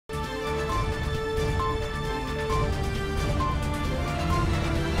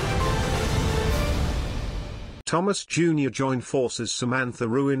Thomas Jr. joined forces. Samantha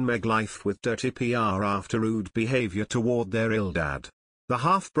ruin Meg life with dirty PR after rude behavior toward their ill dad. The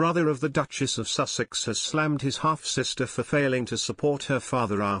half-brother of the Duchess of Sussex has slammed his half-sister for failing to support her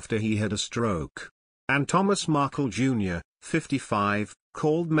father after he had a stroke. And Thomas Markle Jr., 55,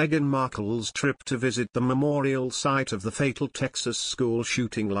 called Meghan Markle's trip to visit the memorial site of the fatal Texas school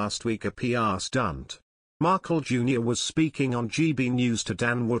shooting last week a PR stunt. Markle Jr. was speaking on GB News to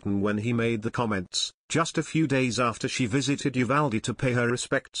Dan Wootton when he made the comments, just a few days after she visited Uvalde to pay her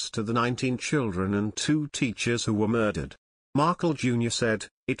respects to the 19 children and 2 teachers who were murdered. Markle Jr. said,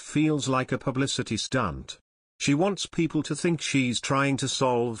 "It feels like a publicity stunt. She wants people to think she's trying to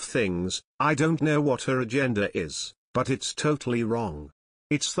solve things. I don't know what her agenda is, but it's totally wrong.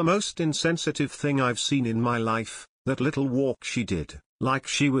 It's the most insensitive thing I've seen in my life, that little walk she did, like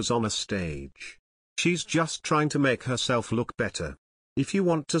she was on a stage. She's just trying to make herself look better. If you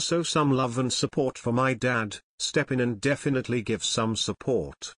want to show some love and support for my dad, step in and definitely give some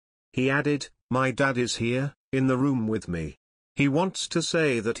support." He added, "My dad is here, in the room with me. He wants to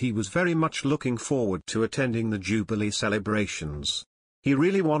say that he was very much looking forward to attending the Jubilee celebrations. He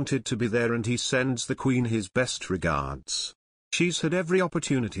really wanted to be there and he sends the Queen his best regards. She's had every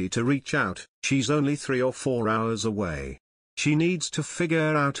opportunity to reach out, she's only 3 or 4 hours away. She needs to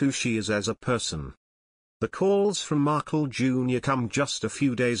figure out who she is as a person." The calls from Markle Jr. come just a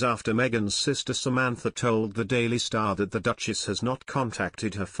few days after Meghan's sister Samantha told the Daily Star that the Duchess has not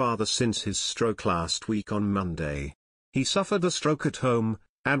contacted her father since his stroke last week on Monday. He suffered a stroke at home,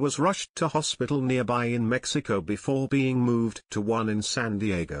 and was rushed to hospital nearby in Mexico before being moved to one in San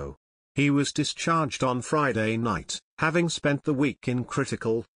Diego. He was discharged on Friday night, having spent the week in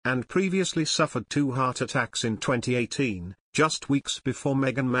critical, and previously suffered 2 heart attacks in 2018, just weeks before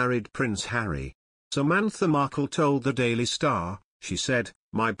Meghan married Prince Harry. Samantha Markle told the Daily Star, she said,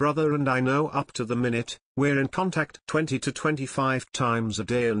 "My brother and I know up to the minute, we're in contact 20 to 25 times a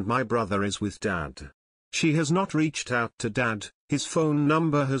day and my brother is with Dad. She has not reached out to Dad, his phone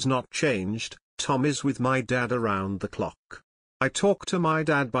number has not changed, Tom is with my dad around the clock. I talk to my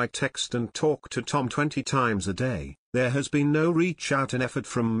dad by text and talk to Tom 20 times a day. There has been no reach out and effort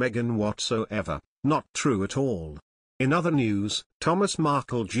from Meghan whatsoever, not true at all." In other news, Thomas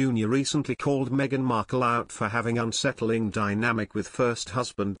Markle Jr. recently called Meghan Markle out for having unsettling dynamic with first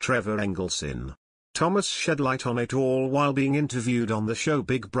husband Trevor Engelson. Thomas shed light on it all while being interviewed on the show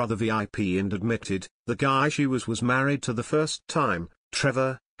Big Brother VIP and admitted, "The guy she was married to the first time,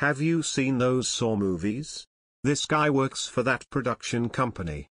 Trevor, have you seen those Saw movies? This guy works for that production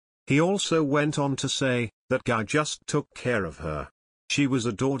company." He also went on to say, "That guy just took care of her. She was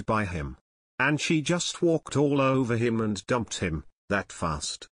adored by him. And she just walked all over him and dumped him, that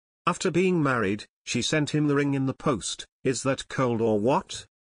fast. After being married, she sent him the ring in the post, is that cold or what?"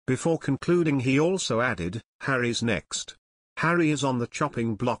 Before concluding he also added, "Harry's next. Harry is on the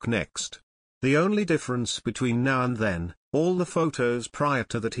chopping block next. The only difference between now and then, all the photos prior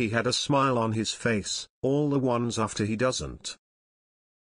to that he had a smile on his face, all the ones after he doesn't."